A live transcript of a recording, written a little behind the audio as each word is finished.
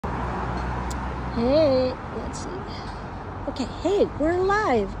Hey, let's see. Okay, hey, we're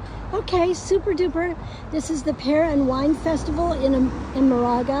live. Okay, super duper. This is the Pear and Wine Festival in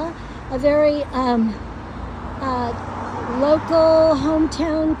MORAGA, a very local,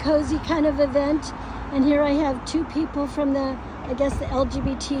 hometown, cozy kind of event. And here I have two people from the, I guess, the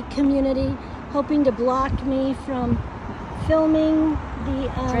LGBT community hoping to block me from filming the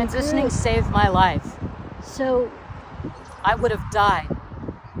Transitioning group. saved my life. So I would have died.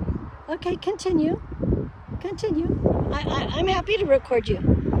 okay, continue. I'm happy to record you.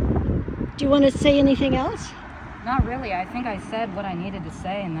 Do you want to say anything else? Not really. I think I said what I needed to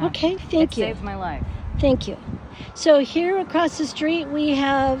say, and that Okay, thank you. It saved my life. Thank you. So here across the street we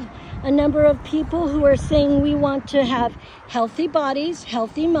have a number of people who are saying we want to have healthy bodies,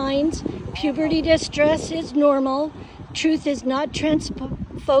 healthy minds, puberty distress is normal, truth is not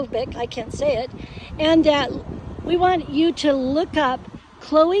transphobic, I can't say it, and that we want you to look up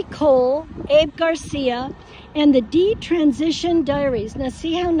Chloe Cole, Abe Garcia, and the D-Transition Diaries. Now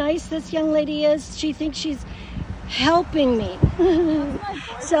see how nice this young lady is? She thinks she's helping me.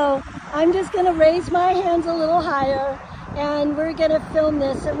 So I'm just gonna raise my hands a little higher and we're gonna film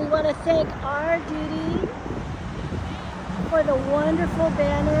this, and we want to thank our duty for the wonderful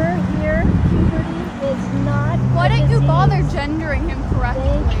banner here. Puberty is not Why a don't you disease. bother gendering him correctly?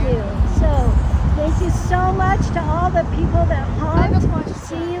 Thank you. So thank you so much to all the people that I have a honked. question.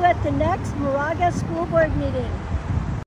 See you at the next MORAGA school board meeting.